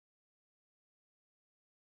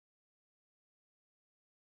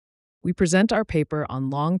We present our paper on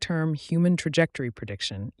long-term human trajectory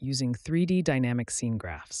prediction using 3D dynamic scene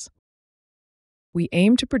graphs. We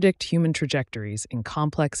aim to predict human trajectories in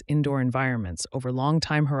complex indoor environments over long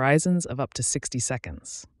time horizons of up to 60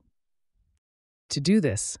 seconds. To do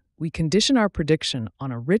this, we condition our prediction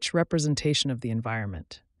on a rich representation of the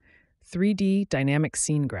environment. 3D dynamic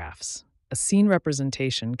scene graphs, a scene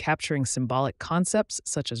representation capturing symbolic concepts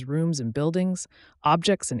such as rooms and buildings,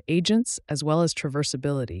 objects and agents, as well as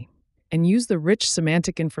traversability, and use the rich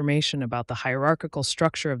semantic information about the hierarchical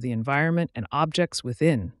structure of the environment and objects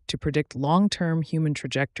within to predict long-term human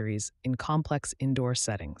trajectories in complex indoor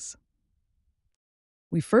settings.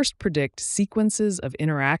 We first predict sequences of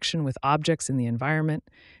interaction with objects in the environment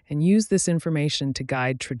and use this information to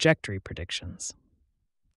guide trajectory predictions.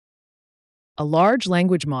 A large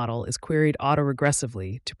language model is queried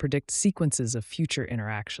autoregressively to predict sequences of future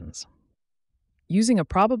interactions. Using a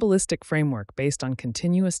probabilistic framework based on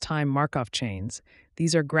continuous time Markov chains,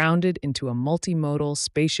 these are grounded into a multimodal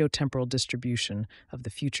spatiotemporal distribution of the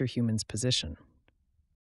future human's position.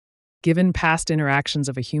 Given past interactions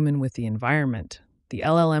of a human with the environment, the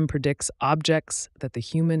LLM predicts objects that the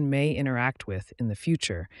human may interact with in the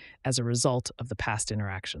future as a result of the past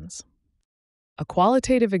interactions. A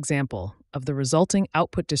qualitative example of the resulting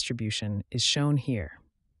output distribution is shown here.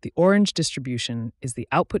 The orange distribution is the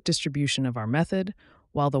output distribution of our method,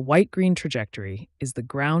 while the white-green trajectory is the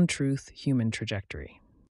ground truth human trajectory.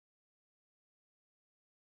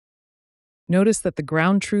 Notice that the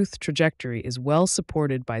ground truth trajectory is well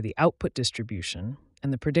supported by the output distribution,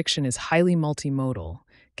 and the prediction is highly multimodal,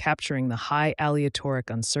 capturing the high aleatoric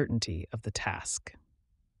uncertainty of the task.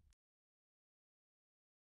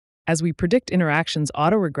 As we predict interactions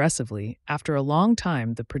autoregressively, after a long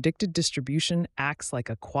time, the predicted distribution acts like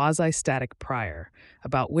a quasi-static prior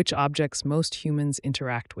about which objects most humans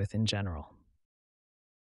interact with in general.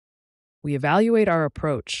 We evaluate our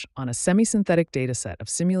approach on a semi-synthetic dataset of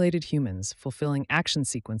simulated humans fulfilling action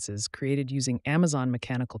sequences created using Amazon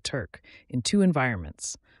Mechanical Turk in two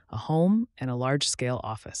environments, a home and a large-scale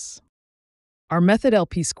office. Our method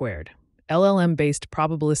LP-squared, LLM-based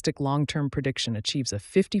probabilistic long-term prediction achieves a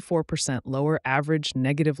 54% lower average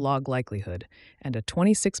negative log likelihood and a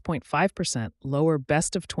 26.5% lower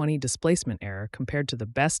best of 20 displacement error compared to the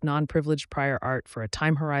best non-privileged prior art for a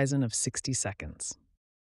time horizon of 60 seconds.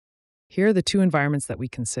 Here are the two environments that we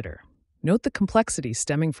consider. Note the complexity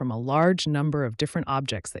stemming from a large number of different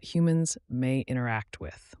objects that humans may interact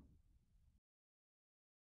with.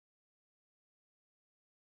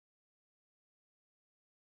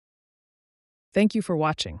 Thank you for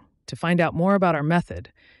watching. To find out more about our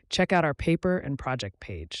method, check out our paper and project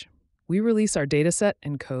page. We release our dataset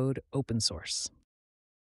and code open source.